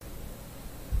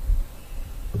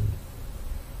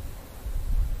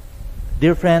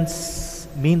Dear friends,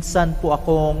 minsan po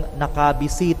akong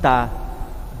nakabisita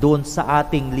doon sa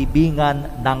ating libingan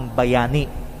ng bayani.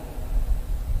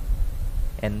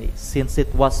 And since it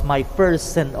was my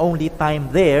first and only time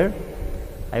there,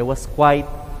 I was quite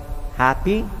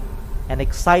happy and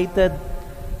excited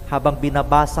habang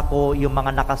binabasa ko yung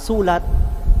mga nakasulat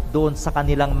doon sa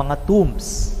kanilang mga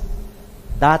tombs.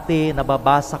 Dati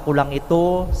nababasa ko lang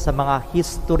ito sa mga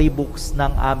history books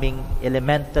ng aming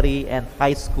elementary and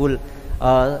high school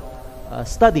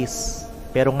studies.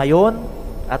 Pero ngayon,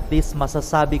 at least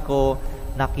masasabi ko,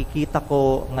 nakikita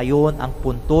ko ngayon ang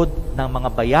puntod ng mga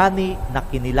bayani na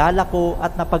kinilala ko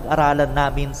at napag-aralan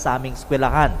namin sa aming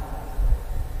eskwelahan.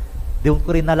 Doon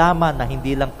ko rin nalaman na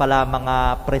hindi lang pala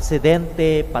mga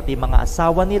presidente, pati mga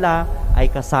asawa nila ay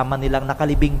kasama nilang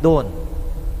nakalibing doon.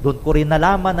 Doon ko rin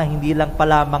nalaman na hindi lang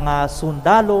pala mga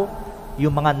sundalo,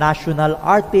 yung mga national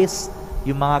artists,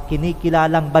 yung mga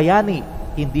kinikilalang bayani,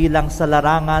 hindi lang sa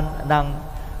larangan ng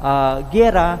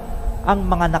giyera ang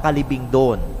mga nakalibing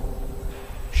doon.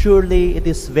 Surely it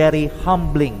is very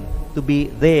humbling to be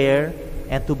there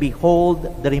and to behold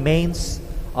the remains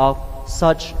of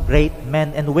such great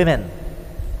men and women.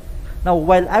 Now,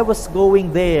 while I was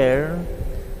going there,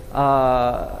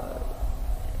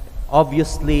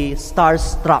 obviously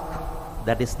starstruck,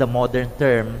 that is the modern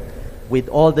term, with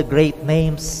all the great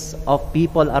names of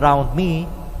people around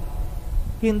me,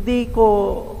 hindi ko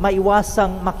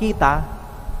maiwasang makita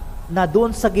na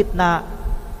doon sa gitna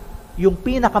yung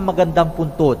pinakamagandang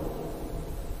puntod.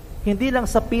 Hindi lang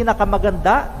sa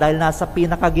pinakamaganda dahil nasa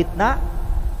pinakagitna.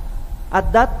 At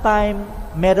that time,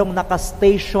 merong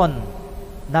nakastation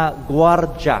na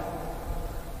gwardya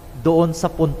doon sa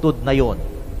puntod na yon.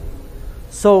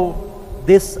 So,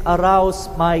 this aroused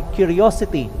my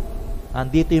curiosity.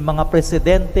 Andito yung mga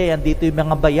presidente, andito yung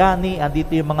mga bayani,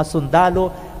 andito yung mga sundalo,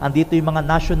 andito yung mga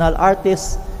national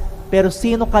artists. Pero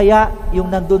sino kaya yung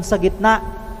nandun sa gitna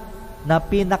na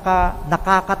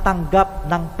nakakatanggap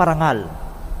ng parangal?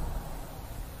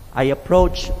 I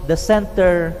approached the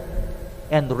center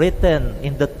and written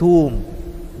in the tomb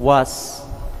was,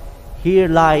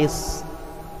 "Here lies,"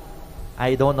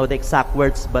 I don't know the exact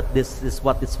words, but this is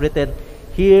what is written,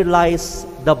 "Here lies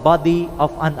the body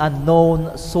of an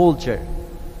unknown soldier,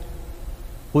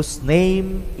 whose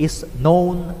name is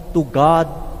known to God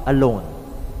alone."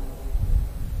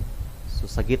 So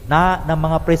sa gitna ng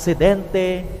mga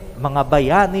presidente, mga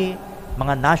bayani,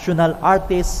 mga national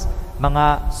artists,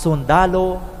 mga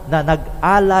sundalo na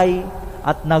nag-alay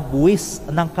at nagbuwis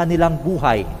ng kanilang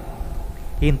buhay,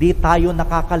 hindi tayo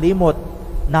nakakalimot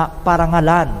na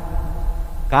parangalan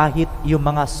kahit yung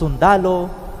mga sundalo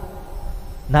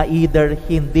na either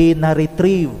hindi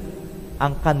na-retrieve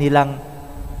ang kanilang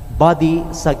body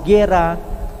sa giyera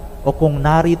o kung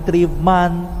na-retrieve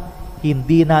man,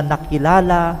 hindi na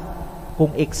nakilala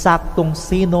kung eksaktong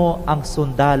sino ang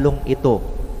sundalong ito.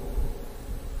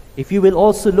 If you will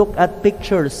also look at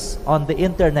pictures on the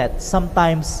internet,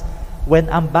 sometimes when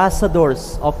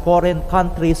ambassadors of foreign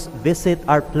countries visit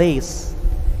our place,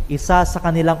 isa sa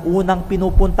kanilang unang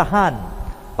pinupuntahan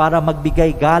para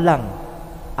magbigay galang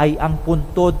ay ang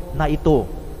puntod na ito.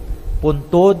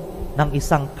 Puntod ng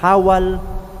isang kawal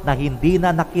na hindi na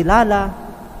nakilala,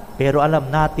 pero alam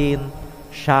natin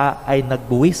siya ay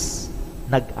nagbuwis,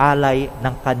 nag-alay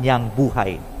ng kanyang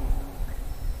buhay.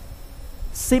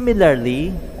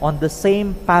 Similarly, on the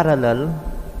same parallel,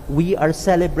 we are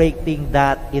celebrating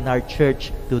that in our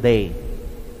church today.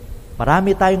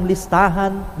 Marami tayong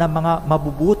listahan ng mga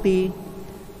mabubuti,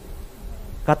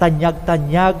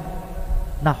 katanyag-tanyag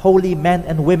na holy men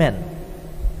and women.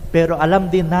 Pero alam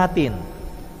din natin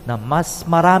na mas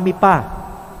marami pa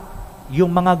yung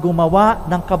mga gumawa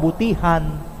ng kabutihan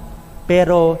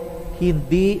pero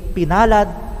hindi pinalad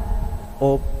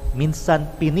o minsan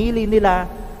pinili nila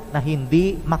na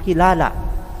hindi makilala,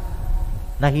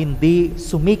 na hindi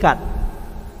sumikat.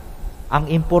 Ang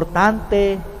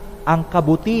importante, ang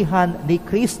kabutihan ni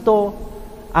Kristo,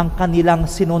 ang kanilang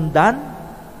sinundan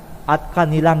at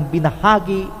kanilang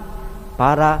binahagi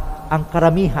para ang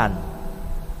karamihan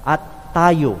at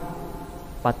tayo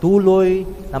patuloy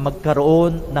na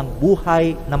magkaroon ng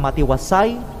buhay na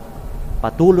matiwasay,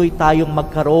 patuloy tayong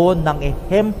magkaroon ng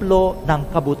ehemplo ng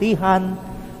kabutihan,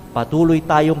 patuloy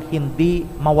tayong hindi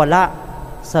mawala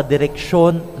sa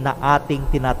direksyon na ating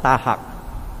tinatahak.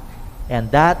 And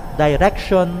that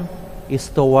direction is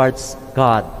towards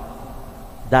God.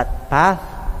 That path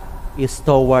is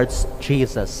towards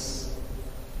Jesus.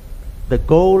 The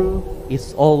goal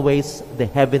is always the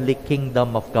heavenly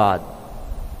kingdom of God.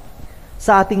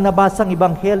 Sa ating nabasang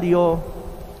ebanghelyo,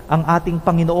 ang ating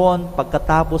Panginoon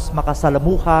pagkatapos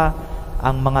makasalamuha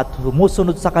ang mga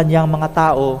sumusunod sa kanyang mga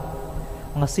tao,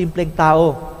 mga simpleng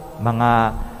tao, mga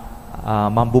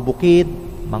mambubukid,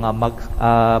 mga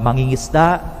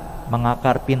mangingisda, mga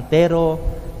karpintero,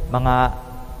 mga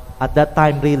at that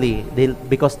time really,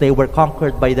 because they were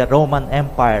conquered by the Roman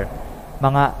Empire,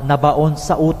 mga nabaon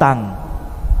sa utang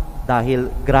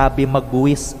dahil grabe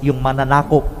magbuwis yung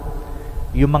mananakop,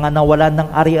 yung mga nawalan ng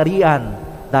ari-arian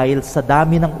dahil sa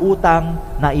dami ng utang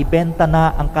na ibenta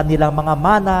na ang kanilang mga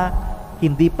mana,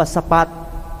 hindi pa sapat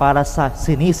para sa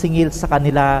sinisingil sa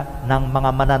kanila ng mga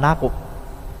mananakop.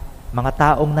 Mga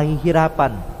taong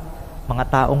nahihirapan, mga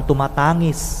taong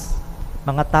tumatangis,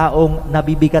 mga taong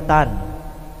nabibigatan,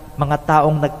 mga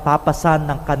taong nagpapasan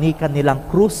ng kani-kanilang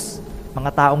krus,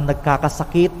 mga taong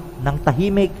nagkakasakit ng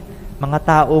tahimik, mga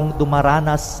taong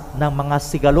dumaranas ng mga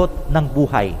sigalot ng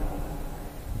buhay.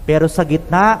 Pero sa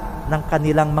gitna ng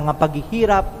kanilang mga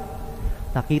paghihirap,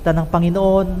 nakita ng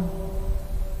Panginoon,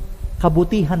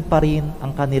 kabutihan pa rin ang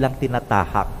kanilang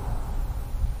tinatahak.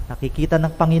 Nakikita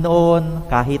ng Panginoon,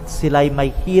 kahit sila'y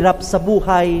may hirap sa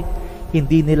buhay,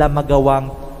 hindi nila magawang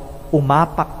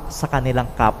umapak sa kanilang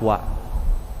kapwa.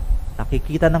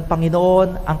 Nakikita ng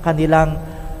Panginoon ang kanilang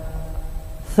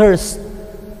thirst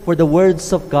for the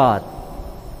words of God,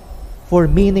 for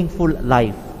meaningful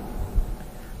life.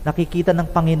 Nakikita ng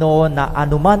Panginoon na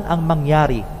anuman ang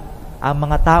mangyari, ang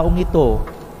mga taong ito,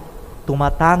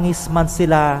 tumatangis man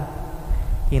sila,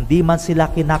 hindi man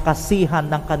sila kinakasihan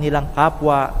ng kanilang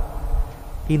kapwa,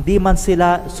 hindi man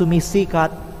sila sumisikat,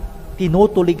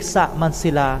 tinutuligsa man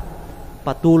sila,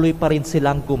 patuloy pa rin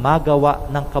silang gumagawa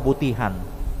ng kabutihan.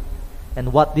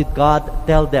 And what did God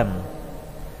tell them?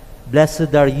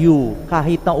 Blessed are you,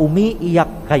 kahit na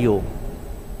umiiyak kayo,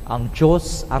 ang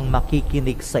Diyos ang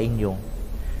makikinig sa inyo.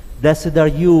 Blessed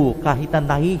are you, kahit na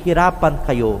nahihirapan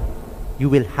kayo,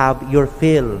 you will have your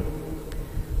fill.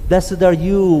 Blessed are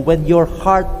you when your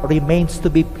heart remains to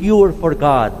be pure for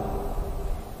God.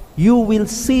 You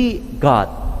will see God.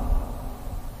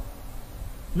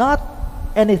 Not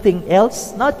anything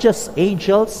else, not just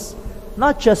angels,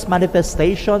 not just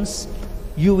manifestations.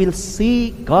 You will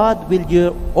see God with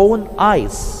your own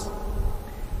eyes.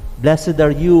 Blessed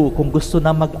are you kung gusto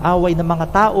na mag-away ng mga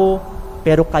tao,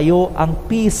 pero kayo ang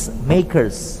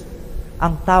peacemakers.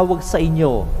 Ang tawag sa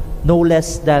inyo, no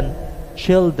less than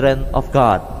children of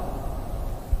God.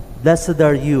 Blessed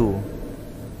are you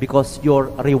because your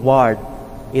reward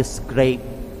is great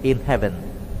in heaven.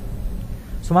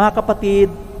 So mga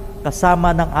kapatid, kasama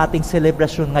ng ating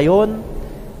selebrasyon ngayon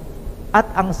at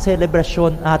ang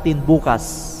selebrasyon natin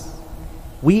bukas,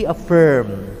 we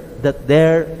affirm that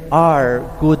there are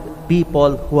good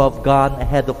people who have gone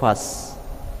ahead of us.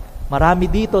 Marami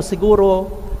dito siguro,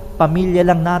 pamilya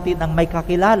lang natin ang may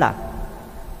kakilala.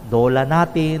 Lola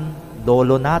natin,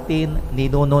 lolo natin,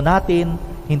 ninuno natin,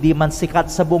 hindi man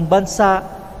sikat sa buong bansa,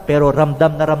 pero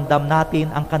ramdam na ramdam natin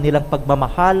ang kanilang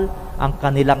pagmamahal, ang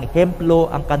kanilang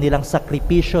ehemplo, ang kanilang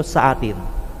sakripisyo sa atin.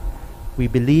 We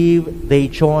believe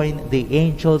they join the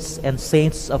angels and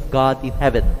saints of God in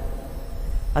heaven.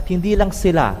 At hindi lang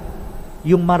sila,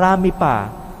 yung marami pa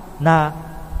na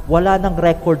wala ng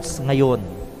records ngayon,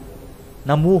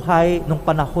 namuhay nung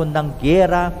panahon ng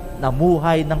gyera,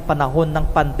 namuhay ng panahon ng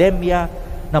pandemya,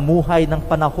 namuhay ng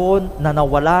panahon na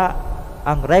nawala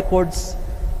ang records,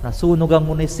 nasunog ang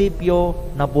munisipyo,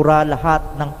 nabura lahat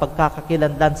ng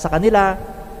pagkakakilanlan sa kanila,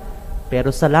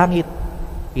 pero sa langit,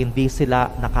 hindi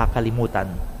sila nakakalimutan.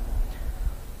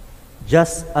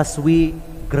 Just as we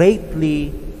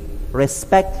greatly,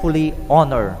 respectfully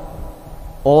honor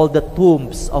all the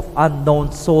tombs of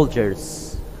unknown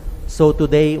soldiers, so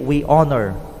today we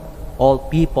honor all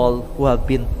people who have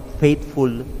been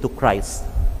faithful to Christ.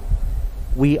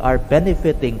 We are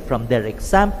benefiting from their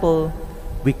example.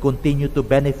 We continue to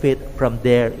benefit from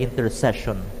their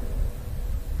intercession.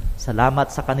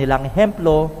 Salamat sa kanilang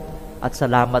ehemplo at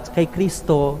salamat kay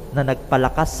Kristo na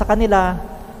nagpalakas sa kanila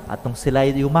at nung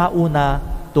sila'y yumauna,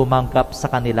 tumanggap sa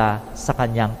kanila sa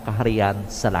kanyang kaharian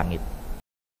sa langit.